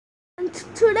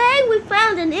today we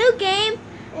found a new game.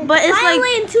 But it's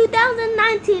finally in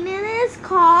 2019, and it's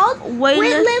called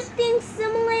Weightlifting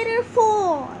Simulator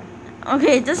 4.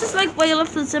 Okay, this is like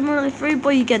Weightlifting Simulator 3, but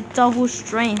you get double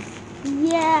strength.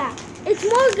 Yeah, it's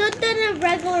more good than a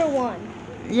regular one.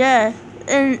 Yeah,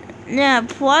 and yeah,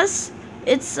 plus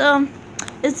it's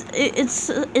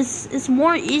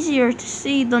more easier to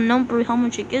see the number how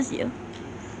much it gives you.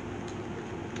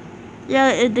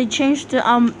 Yeah, they changed the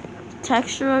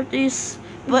texture of these,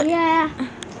 but yeah,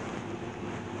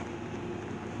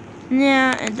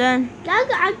 and then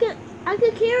I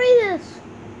could carry this,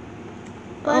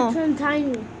 but it's turned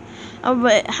tiny. Oh,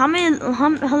 wait, how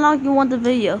long you want the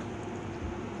video?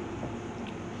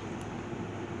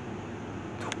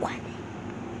 20.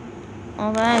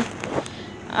 Okay.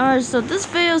 Alright, so this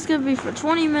video is gonna be for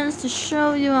 20 minutes to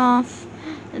show you off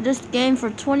this game. For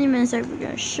 20 minutes, we're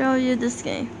gonna show you this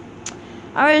game.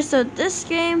 Alright, so this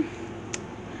game,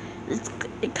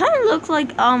 it kind of looks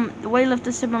like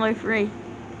Weightlifting Simulator 3,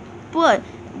 but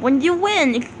when you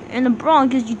win in the brawl, it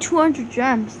gives you 200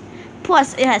 gems.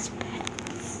 Plus, it has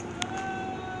pets.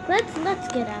 Let's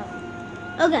get out.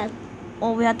 Okay.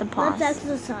 Oh, we have to pause. Let's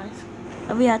exercise.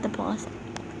 We have to pause.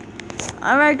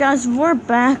 Alright, guys, we're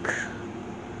back.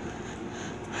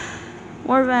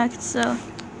 So,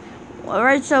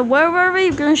 alright, so where were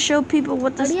we gonna show people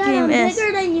what this game is? I'm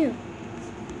bigger than you.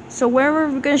 So where were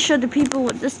we gonna show the people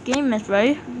what this game is,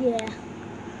 right? Yeah.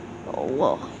 Oh,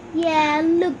 whoa. Yeah,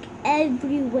 look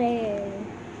everywhere.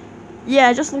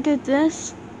 Yeah, just look at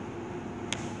this.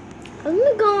 I'm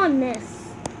gonna go on this.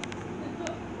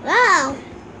 Wow.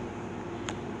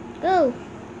 Go.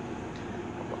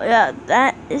 Yeah,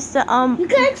 that is the You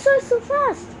can exercise so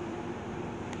fast.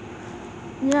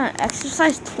 Yeah,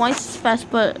 exercise twice as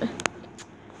fast, but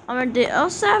they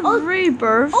also have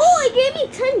rebirth. Oh, it gave me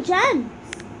 10 gems.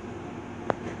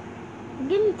 It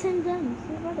gave me 10 gems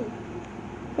already.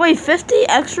 Wait, 50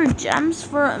 extra gems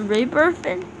for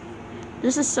rebirthing?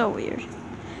 This is so weird.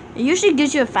 It usually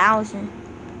gives you 1,000.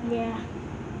 Yeah.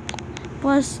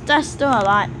 But that's still a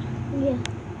lot. Yeah.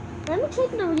 Let me check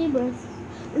the rebirths.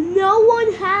 No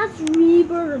one has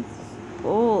rebirths.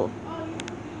 Oh.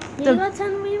 You got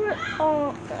 10 rebirths?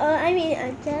 Oh,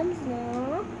 gems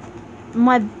now.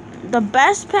 The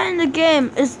best pet in the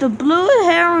game is the blue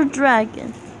hero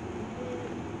dragon.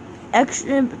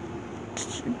 Extra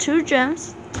 2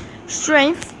 gems,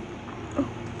 strength.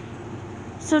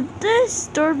 So this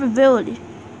durability.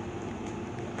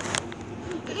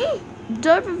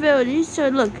 So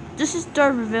look, this is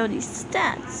durability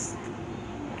stats.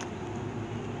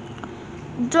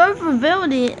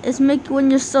 Durability is make when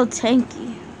you're so tanky.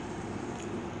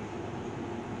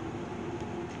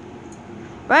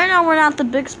 Right now we're not the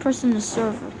biggest person in the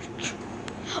server.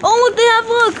 Oh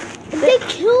look, They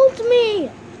killed me.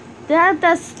 They have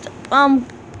that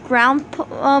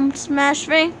ground smash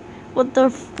thing with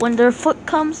when their foot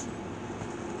comes.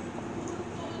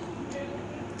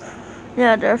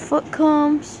 Yeah, their foot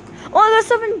comes. Oh, I got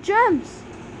 7 gems.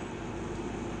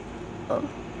 Oh,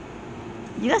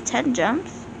 you got 10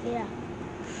 gems? Yeah.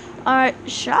 All right,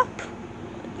 shop.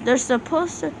 They're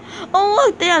supposed to. Oh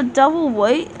look, they have double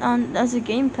weight as a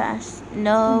game pass.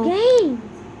 No. Games.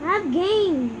 I have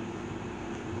games.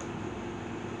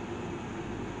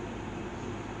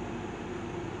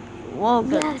 Whoa,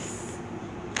 good. Yes.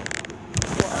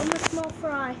 I'm a small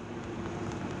fry.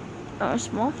 A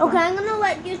small fry. Okay, I'm gonna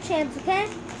let you chance, okay?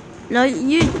 No,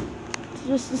 you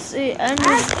just to see. I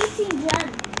have 18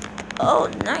 gems. Oh,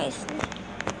 nice.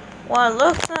 Well, it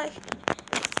looks like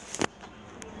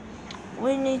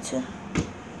we need to.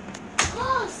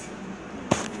 Close.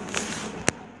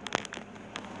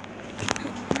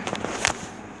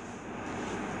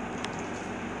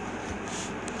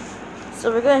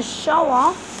 So we're gonna show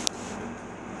off.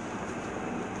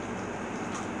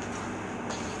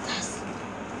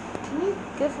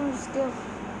 Give him the skill.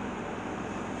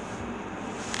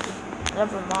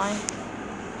 Never mind.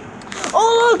 Oh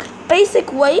look!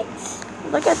 Basic weights.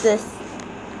 Look at this.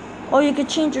 Oh, you can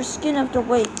change your skin after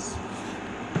weights.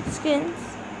 Skins.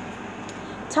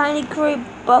 Tiny crate,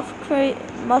 buff crate,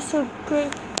 muscle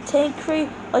crate, tank crate,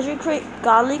 luxury crate,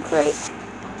 godly crate.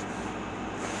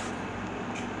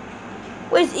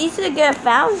 Wait, it's easy to get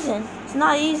 1,000. It's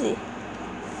not easy.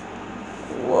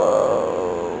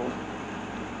 Whoa.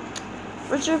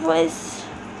 Richer place.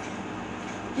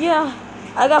 Yeah,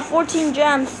 I got 14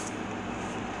 gems.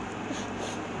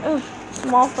 Ugh,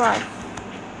 small fry.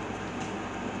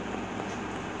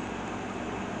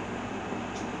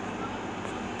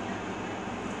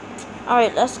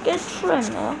 Alright, let's get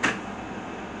treadmill.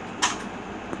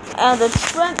 And the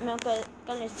treadmill,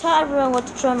 gonna tell everyone what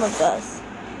the treadmill does.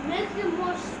 Make it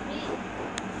more speed.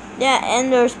 Yeah,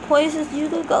 and there's places you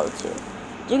could go to.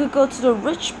 You could go to the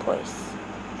rich place,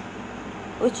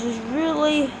 which is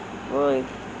really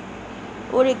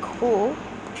cool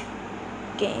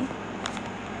game.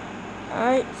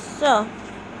 Alright, so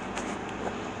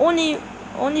only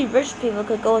rich people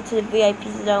could go to the VIP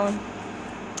zone.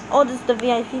 Oh, this is the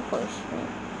VIP place. Right?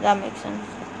 That makes sense.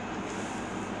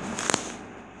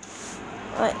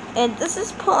 Alright, and this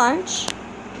is Punch.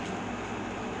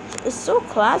 It's so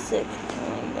classic. Oh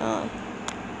my god.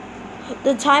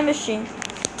 The time machine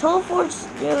teleports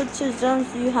you to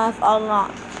zones you have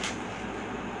unlocked.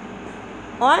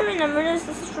 Oh, I remember this.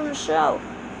 This is from the show.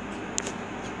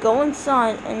 Go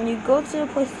inside and you go to the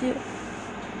place you...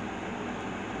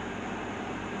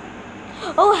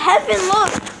 Oh, Heaven,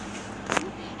 look!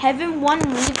 Heaven 1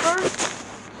 Reaper.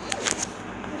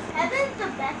 Heaven's the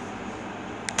best.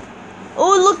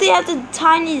 Oh, look, they have the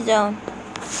tiny zone.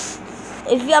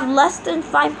 If you have less than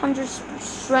 500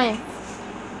 strength.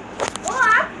 Oh,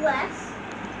 I'm blessed.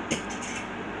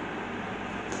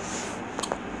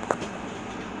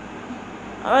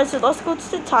 Alright, so let's go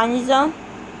to the tiny zone.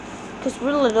 Because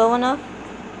we're little enough.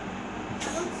 I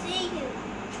don't see you.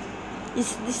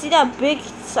 You see that big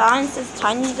sign that says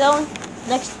tiny zone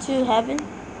next to Heaven?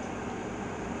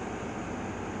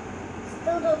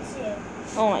 Still don't see it.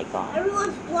 Oh my god.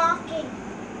 Everyone's blocking.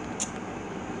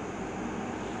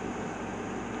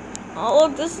 Oh,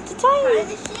 look, this is the tiny.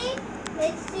 Privacy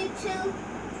makes you to.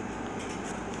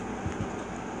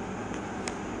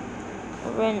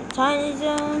 We're in the tiny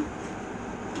zone.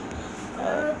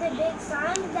 The big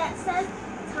sign that says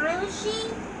time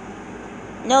machine.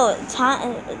 No,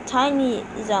 tiny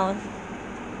zone.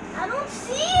 I don't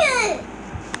see it.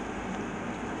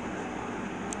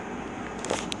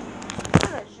 I'm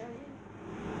gonna show you.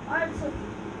 Alright, so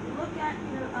look at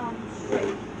your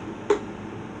straight.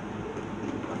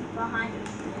 Behind your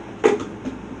straight.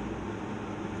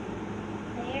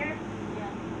 There.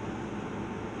 Yeah.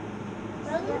 So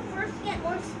I'm gonna first get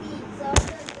more speed, so I'm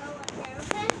gonna go up there,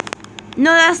 okay?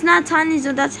 No, that's not tiny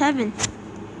zone, that's Heaven.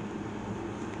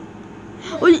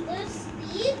 Wait, there's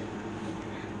speed?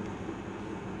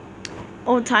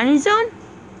 Oh, tiny zone?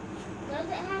 Does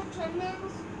it have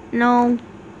treadmills? No.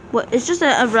 What? It's just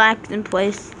a rack in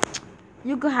place.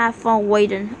 You could have fun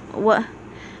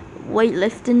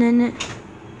weightlifting in it.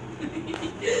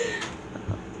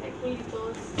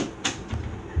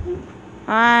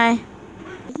 Alright.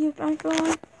 You back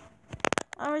on?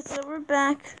 Alright, so we're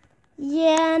back.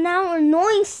 Yeah, now we're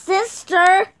annoying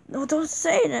sister. No, don't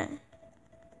say that.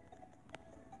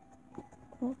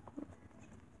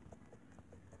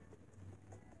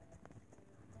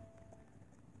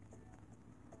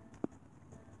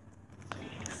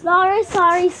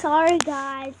 Sorry,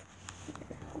 guys.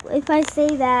 If I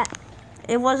say that.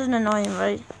 It wasn't annoying,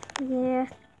 right? Yeah.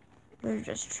 We were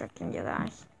just tricking you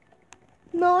guys.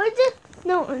 No,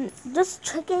 just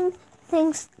tricking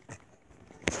things.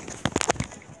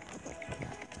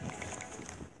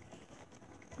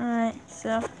 Alright,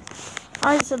 so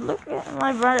look at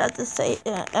my brother at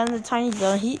the tiny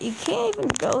zone. He can't even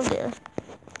go there.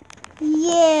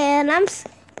 Yeah, and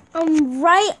I'm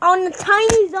right on the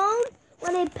tiny zone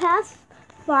when I pass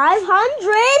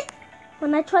 500.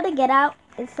 When I try to get out,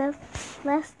 it says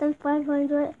less than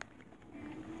 500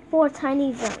 for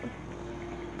tiny zone.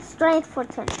 Strength for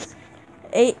tennis.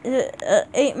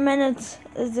 8 minutes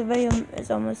is the video is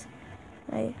almost.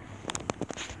 Right.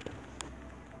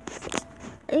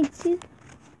 Excuse.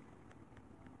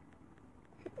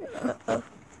 Uh-oh.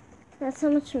 That's how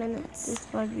much minutes. This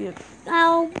might be a...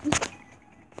 Ow.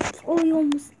 Oh, you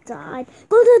almost died.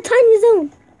 Go to the tiny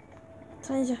zone.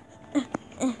 Tiny zone.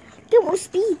 Get more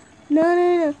speed.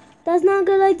 No. That's not a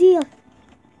good idea.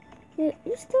 You're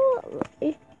still.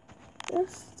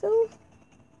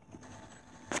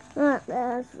 Not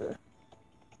bad.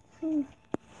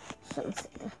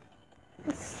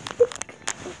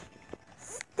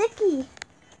 Sticky.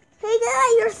 Hey guy,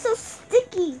 you're so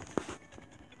sticky.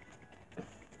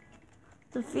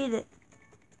 Defeat it.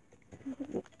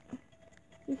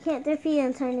 You can't defeat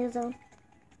in tiny zone.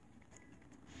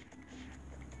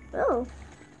 Oh.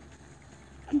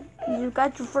 You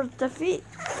got your first defeat.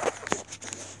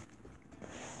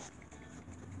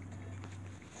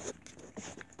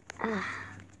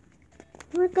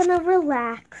 We're gonna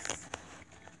relax.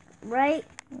 Right?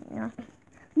 Yeah.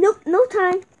 Nope, no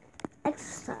time.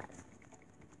 Exercise.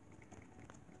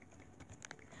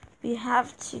 We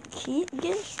have to keep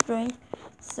getting strength.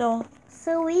 So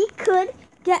we could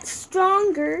get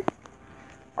stronger.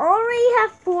 Already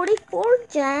have 44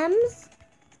 gems.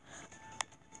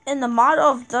 in the model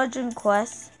of Dungeon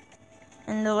Quest,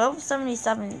 and the level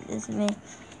 77 is me.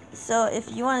 So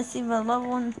if you want to see the level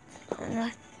one,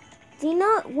 Do you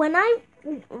know when I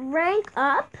rank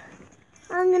up,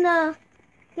 I'm gonna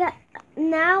get,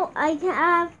 now I can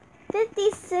have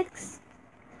 56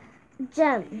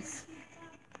 gems.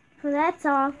 So that's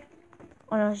all.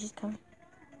 oh no, she's coming.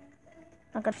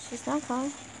 Okay, she's not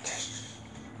coming.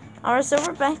 Alright, so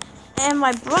we're back. And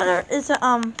my brother is a,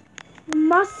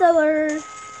 Muscler.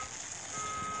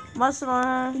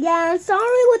 muscular. Yeah, I'm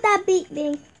sorry with that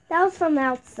beeping. That was from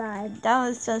outside. That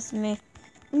was just me.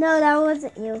 No, that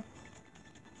wasn't you.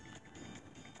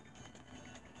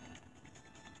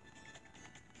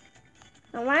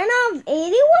 I ran out of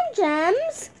 81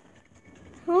 gems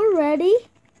already.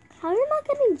 How are you not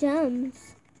getting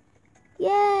gems?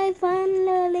 Yay,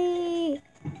 finally.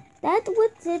 That's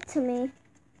what did to me.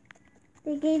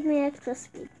 They gave me extra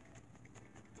speed.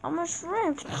 I'm a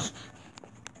shrimp.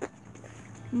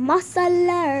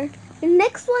 Muscler. The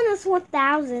next one is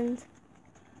 1,000.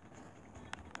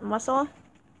 Muscle.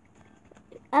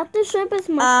 After shrimp is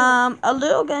muscle. A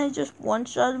little guy just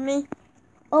one-shotted me.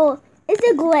 Oh, it's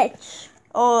a glitch.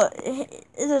 Oh,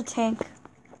 it's a tank.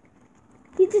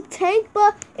 He's a tank,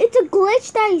 but it's a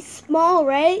glitch that he's small,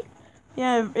 right?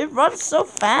 Yeah, it runs so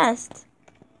fast.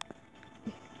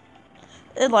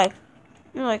 It like,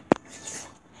 you're like,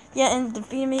 yeah, and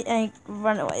defeat me and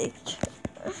run away.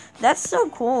 That's so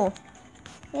cool.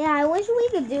 Yeah, I wish we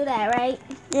could do that, right?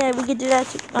 Yeah, we could do that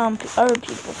to other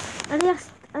people.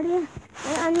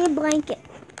 I need a blanket.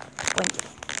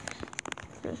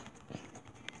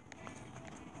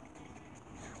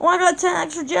 Oh, I got 10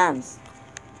 extra gems.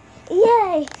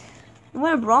 Yay! You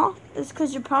want a bra? It's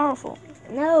because you're powerful.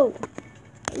 No.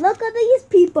 Look at these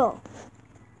people.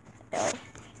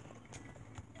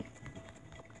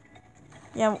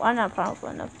 Yeah, I'm not powerful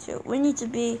enough too. We need to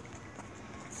be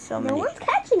so No many. one's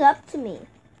catching up to me.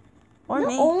 Or I'm the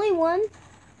me. only one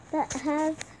that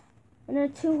has in the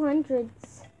 200s.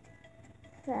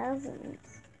 Thousands.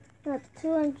 Not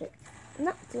 200.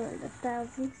 Not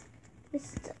 200,000.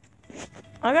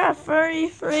 I got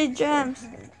 33 gems.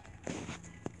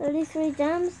 33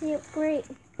 gems? Yep, great.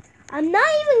 I'm not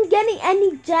even getting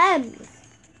any gems.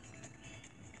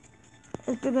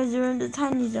 It's because you're in the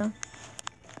tiny zone.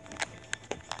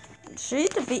 Should you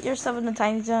defeat yourself in the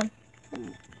tiny zone?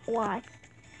 Why?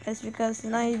 It's because it's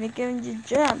not even giving you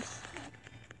gems.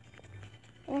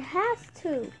 It has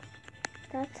to.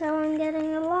 That's how I'm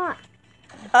getting a lot.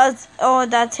 Oh,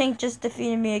 that tank just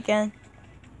defeated me again.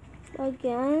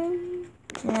 Again?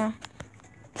 Yeah.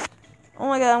 Oh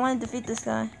my god, I want to defeat this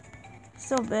guy. He's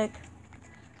so big.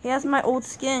 He has my old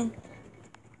skin.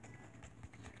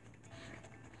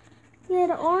 He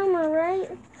had armor, right?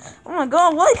 Oh my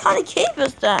god, what kind of cape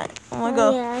is that? Oh my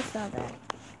god. Yeah, I saw that.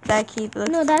 That cape looks...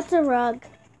 No, that's a rug.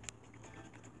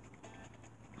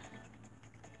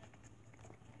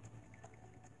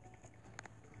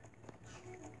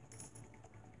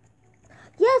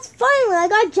 Yes, finally, I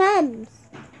got gems.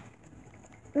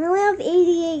 I only have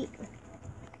 88.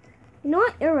 You know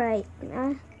what? You're right.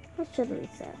 I should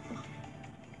reset.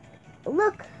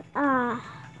 Look, The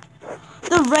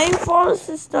rainforest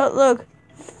is that, look,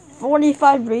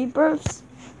 45 rebirths.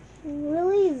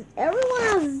 really, everyone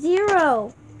has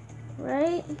 0,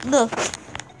 right? Look,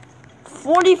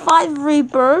 45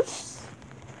 rebirths.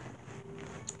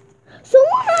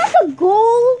 Someone has a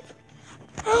gold.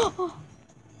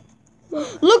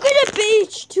 Look at the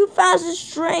beach, 2,000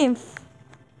 strength.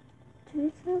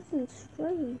 2,000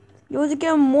 strength. You have to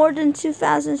get more than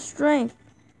 2,000 strength.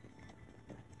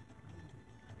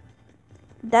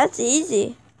 That's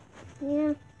easy,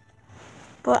 Yeah.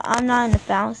 but I'm not in the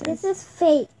thousands. This is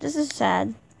fake. This is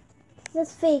sad. This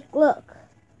is fake. Look.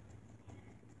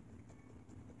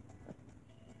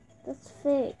 That's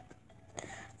fake.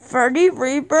 30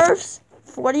 rebirths,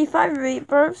 45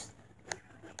 rebirths.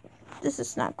 This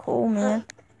is not cool, man.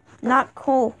 Not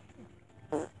cool.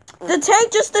 The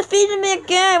tank just defeated me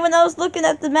again when I was looking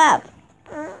at the map.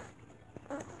 Oh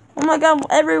my god,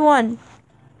 everyone.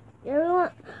 Everyone.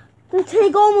 The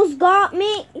tank almost got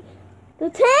me. The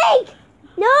tank!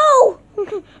 No!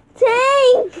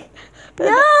 Tank!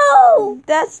 No!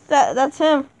 That's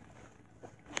him.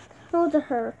 Oh, to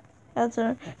her. That's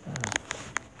her.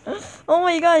 Oh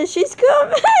my god, she's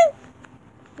coming!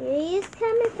 He's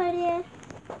coming for you.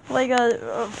 Oh my god,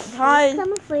 He's hi.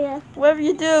 coming for you. Whatever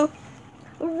you do,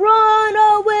 Run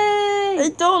away!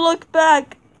 and don't look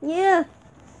back. Yeah.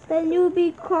 Then you'll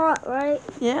be caught, right?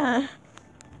 Yeah.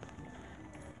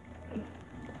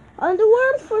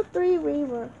 Underworld for 3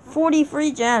 Reaver.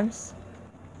 43 gems.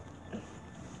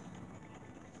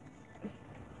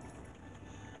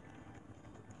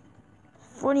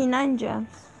 $49 gems.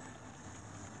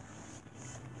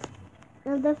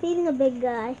 I'm defeating a big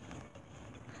guy.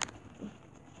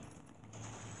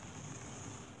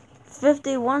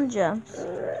 51 gems.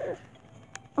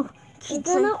 Oh, It's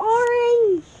an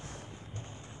orange.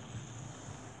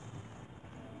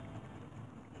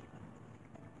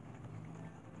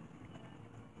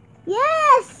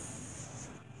 Yes!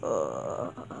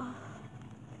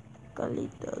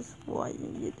 Carlitos, why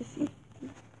did you defeat?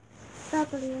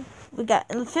 Stop it here. We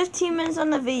got 15 minutes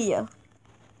on the video.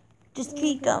 Just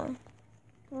keep going.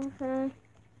 Okay.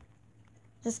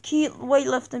 Just keep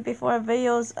weightlifting before our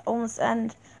videos almost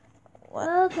end. What?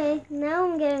 Okay, now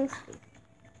I'm getting sleep.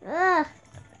 Ugh.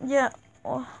 Yeah.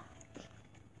 Oh.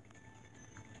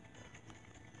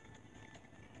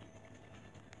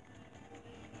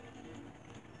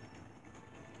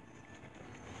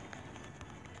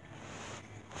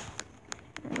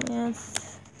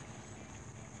 Yes.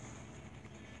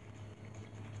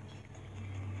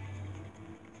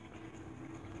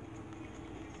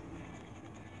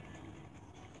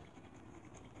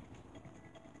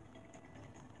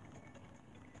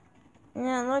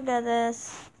 Yeah, look at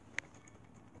this.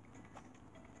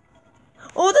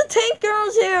 Oh, the tank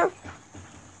girl's here.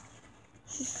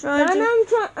 She's trying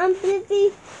I'm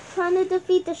busy trying to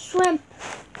defeat the shrimp.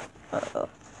 Uh-oh.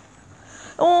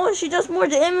 Oh, she does more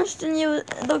damage than you.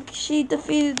 Look, she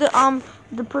defeated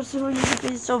the person who you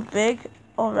defeated so big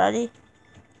already.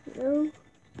 Oh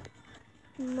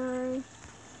my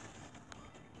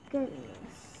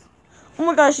goodness. Oh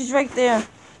my gosh, she's right there.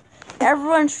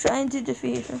 Everyone's trying to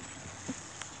defeat her.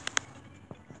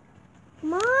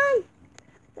 Come on.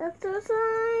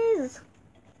 Exercise.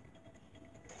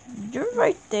 You're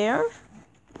right there.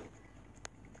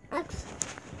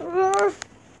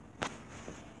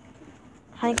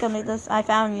 Hi, Carlitos, I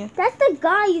found you. That's the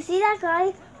guy. You see that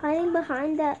guy hiding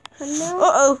behind that window?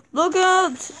 Uh-oh, look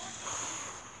out.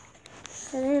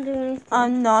 I didn't do anything.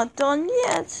 I'm not done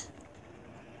yet.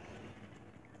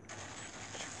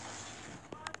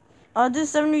 I'll do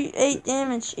 78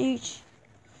 damage each.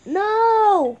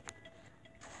 No!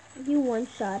 You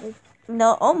one-shotted.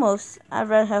 No, almost. I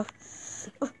ran how.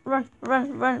 Run,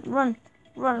 run, run, run,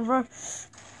 run, run,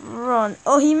 run.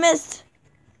 Oh, he missed.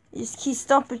 Just keep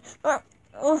stopping.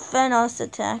 Oh, Thanos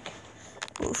attack.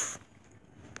 Oof.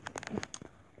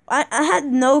 I had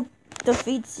no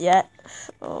defeats yet.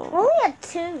 Oh. Only at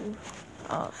 2.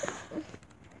 Oh.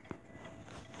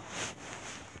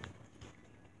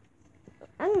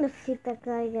 I'm gonna shoot that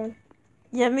guy again.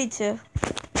 Yeah, me too.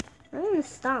 I'm gonna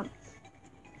stop.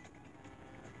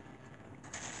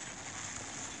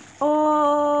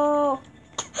 Oh.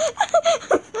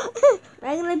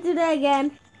 I'm gonna do that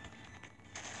again.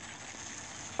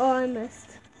 Oh, I missed.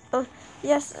 Oh,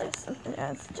 yes,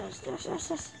 yes.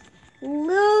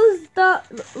 Lose the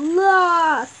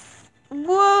loss.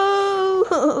 Whoa!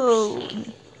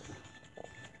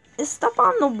 Step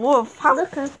on the wolf. How?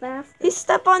 Look how fast. He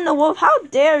stepped on the wolf. How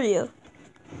dare you?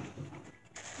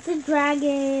 It's a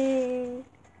dragon.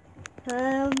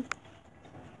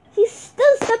 He's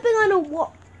still stepping on a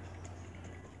wolf.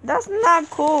 That's not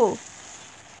cool.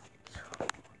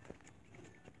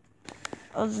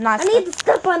 Oh, it's not. I need to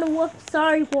step on a wolf.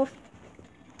 Sorry, wolf.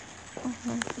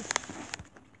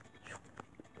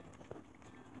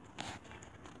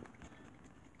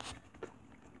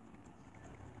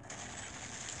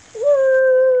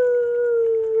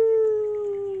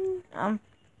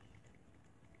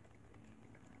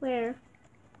 Where?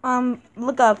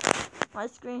 Look up. My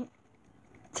screen.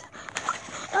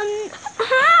 How?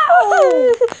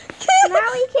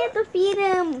 Now we can't defeat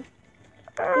him.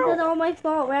 Because all my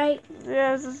fault, right?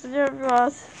 Yes, it's your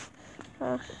fault.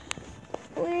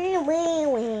 Wee.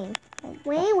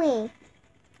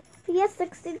 He has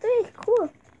 63. Cool.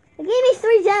 It gave me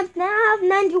 3 gems. Now I have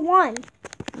 91.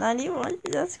 91?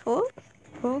 That's cool.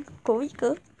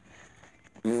 Cool.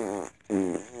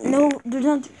 No, do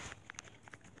not.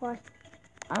 What?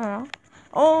 I don't know.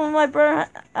 Oh, my brother,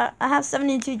 I have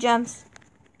 72 gems.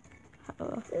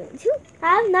 2. I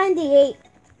have 98.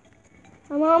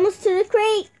 I'm almost to the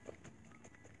crate.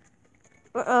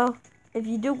 Uh-oh. If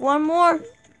you do one more,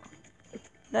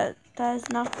 that is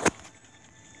enough.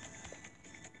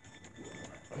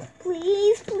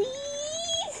 Please.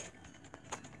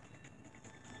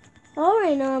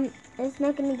 Alright, it's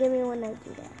not going to give me when I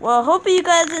do that. Well, hope you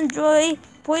guys enjoy.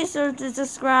 Please sure to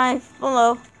subscribe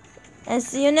below. And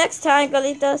see you next time,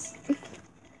 Carlitos.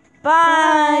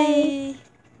 Bye.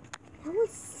 That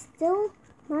was still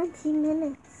 19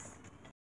 minutes.